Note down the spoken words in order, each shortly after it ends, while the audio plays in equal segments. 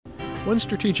One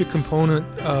strategic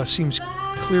component seems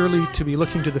clearly to be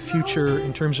looking to the future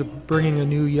in terms of bringing a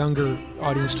new, younger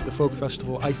audience to the folk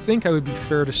festival. I think I would be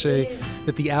fair to say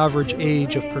that the average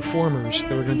age of performers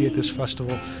that are going to be at this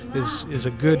festival is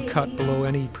a good cut below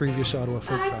any previous Ottawa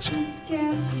Folk Festival.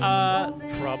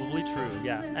 Probably true,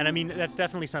 yeah. And I mean, that's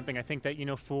definitely something I think that,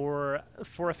 for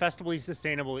a festival to be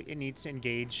sustainable, it needs to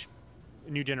engage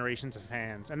new generations of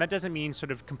fans. And that doesn't mean sort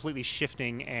of completely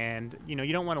shifting and, you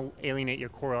don't want to alienate your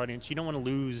core audience. You don't want to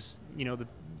lose,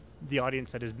 the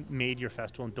audience that has made your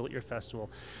festival and built your festival.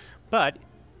 But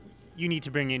you need to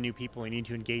bring in new people, you need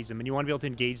to engage them, and you want to be able to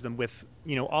engage them with,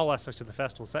 all aspects of the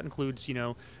festival. So that includes,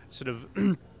 sort of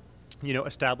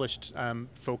established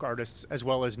folk artists as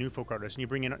well as new folk artists. And you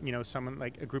bring in, someone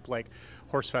like a group like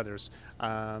Horse Feathers,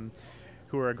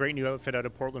 who are a great new outfit out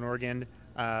of Portland, Oregon,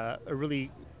 a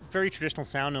really very traditional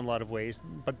sound in a lot of ways,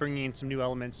 but bringing in some new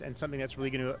elements and something that's really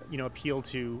going to, appeal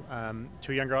to a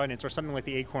younger audience, or something like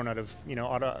the Acorn out of,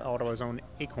 Ottawa's own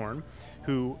Acorn,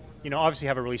 who, obviously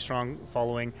have a really strong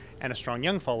following and a strong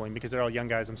young following because they're all young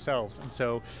guys themselves.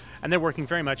 And they're working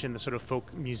very much in the sort of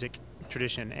folk music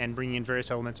tradition and bringing in various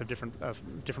elements of different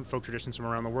folk traditions from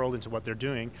around the world into what they're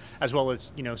doing, as well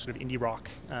as, sort of indie rock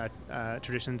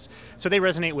traditions. So they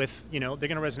resonate with, they're going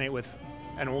to resonate with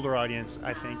an older audience,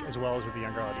 I think, as well as with the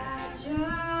younger audience.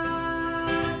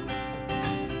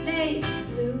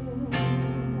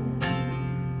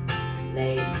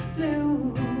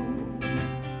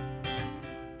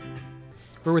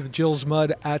 We're with Jill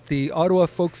Zmud at the Ottawa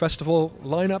Folk Festival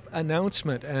lineup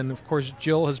announcement, and of course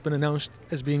Jill has been announced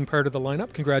as being part of the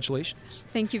lineup. Congratulations.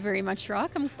 Thank you very much,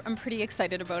 Roch. I'm pretty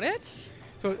excited about it.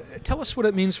 So tell us what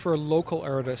it means for a local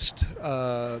artist.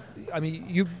 I mean,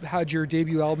 you've had your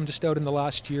debut album just out in the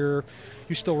last year.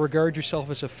 You still regard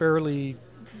yourself as a fairly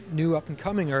new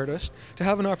up-and-coming artist. To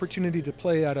have an opportunity to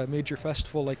play at a major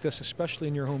festival like this, especially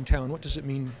in your hometown, what does it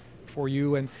mean for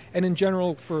you and in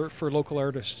general for local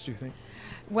artists, do you think?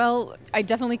 Well, I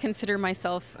definitely consider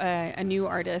myself a new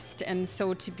artist, and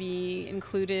so to be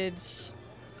included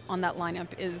on that lineup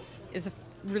is a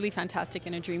really fantastic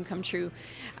and a dream come true.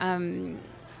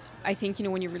 I think,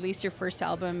 when you release your first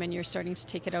album and you're starting to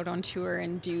take it out on tour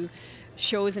and do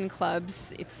shows in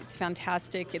clubs, it's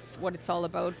fantastic. It's what it's all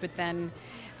about. But then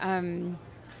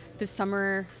the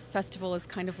summer festival is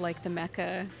kind of like the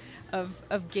mecca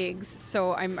of gigs.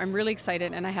 So I'm really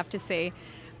excited, and I have to say,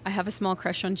 I have a small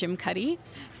crush on Jim Cuddy.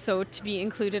 So to be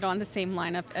included on the same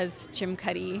lineup as Jim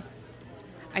Cuddy,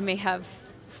 I may have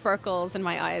sparkles in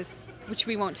my eyes, which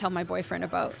we won't tell my boyfriend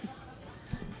about.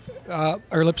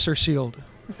 Our lips are sealed.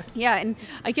 Yeah, and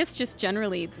I guess just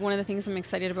generally, one of the things I'm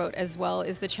excited about as well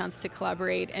is the chance to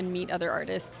collaborate and meet other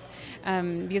artists.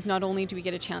 Because not only do we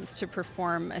get a chance to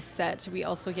perform a set, we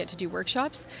also get to do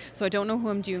workshops. So I don't know who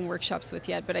I'm doing workshops with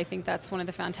yet, but I think that's one of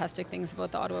the fantastic things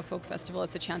about the Ottawa Folk Festival.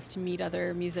 It's a chance to meet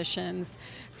other musicians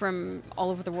from all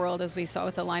over the world, as we saw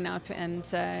with the lineup, and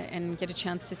get a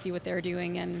chance to see what they're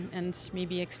doing and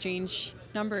maybe exchange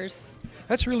numbers.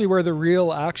 That's really where the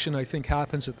real action, I think,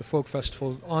 happens at the Folk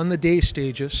Festival, on the day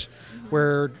stages,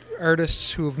 where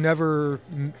artists who have never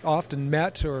often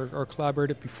met or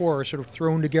collaborated before are sort of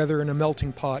thrown together in a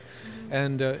melting pot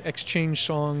and exchange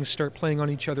songs, start playing on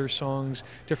each other's songs,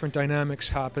 different dynamics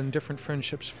happen, different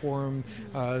friendships form.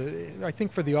 I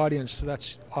think for the audience,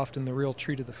 that's often the real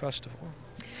treat of the festival.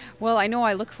 Well, I know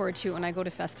I look forward to it when I go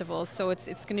to festivals, so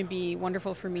it's going to be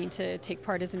wonderful for me to take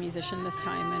part as a musician this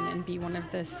time and be one of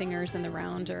the singers in the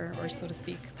round, or so to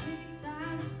speak.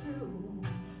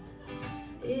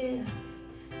 If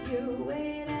you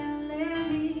wait and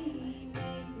let me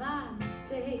make my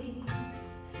mistakes,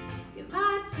 you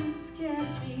might just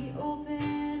catch me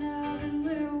open up and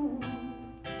blue.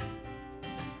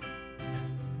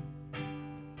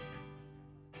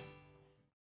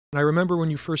 And I remember when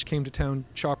you first came to town,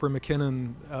 Chopper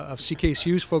McKinnon of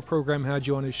CKCU's folk program had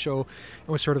you on his show and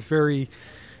was sort of very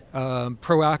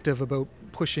proactive about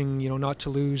pushing, not to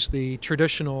lose the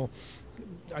traditional,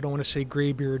 I don't want to say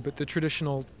graybeard, but the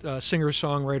traditional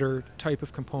singer-songwriter type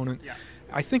of component. Yeah.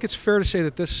 I think it's fair to say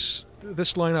that this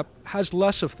lineup has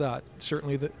less of that,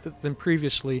 certainly, than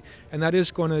previously, and that is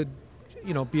going to,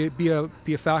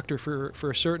 be a factor for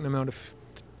a certain amount of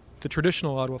the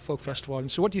traditional Ottawa Folk Festival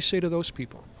audience. So what do you say to those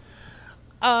people?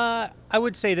 I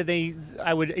would say that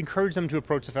I would encourage them to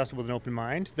approach the festival with an open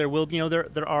mind. There will be,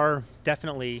 there are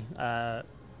definitely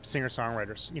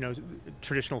singer-songwriters,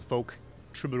 traditional folk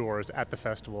troubadours at the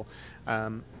festival,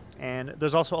 and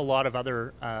there's also a lot of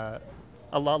other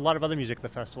music at the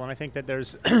festival. And I think that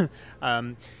there's,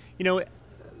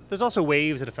 there's also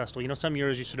waves at a festival. Some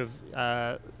years you sort of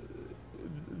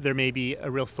there may be a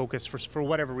real focus for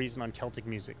whatever reason on Celtic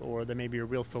music, or there may be a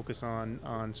real focus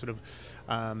on sort of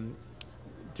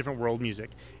different world music.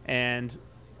 And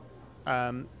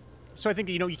so I think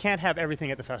that, you can't have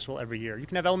everything at the festival every year. You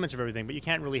can have elements of everything, but you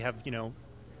can't really have, the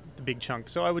big chunk.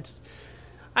 So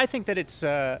I think that it's,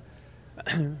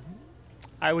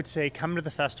 I would say come to the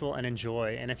festival and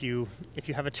enjoy. And if you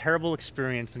have a terrible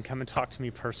experience, then come and talk to me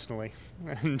personally,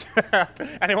 and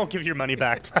I won't give your money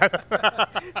back.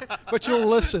 But you'll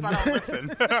listen. But I'll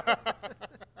listen.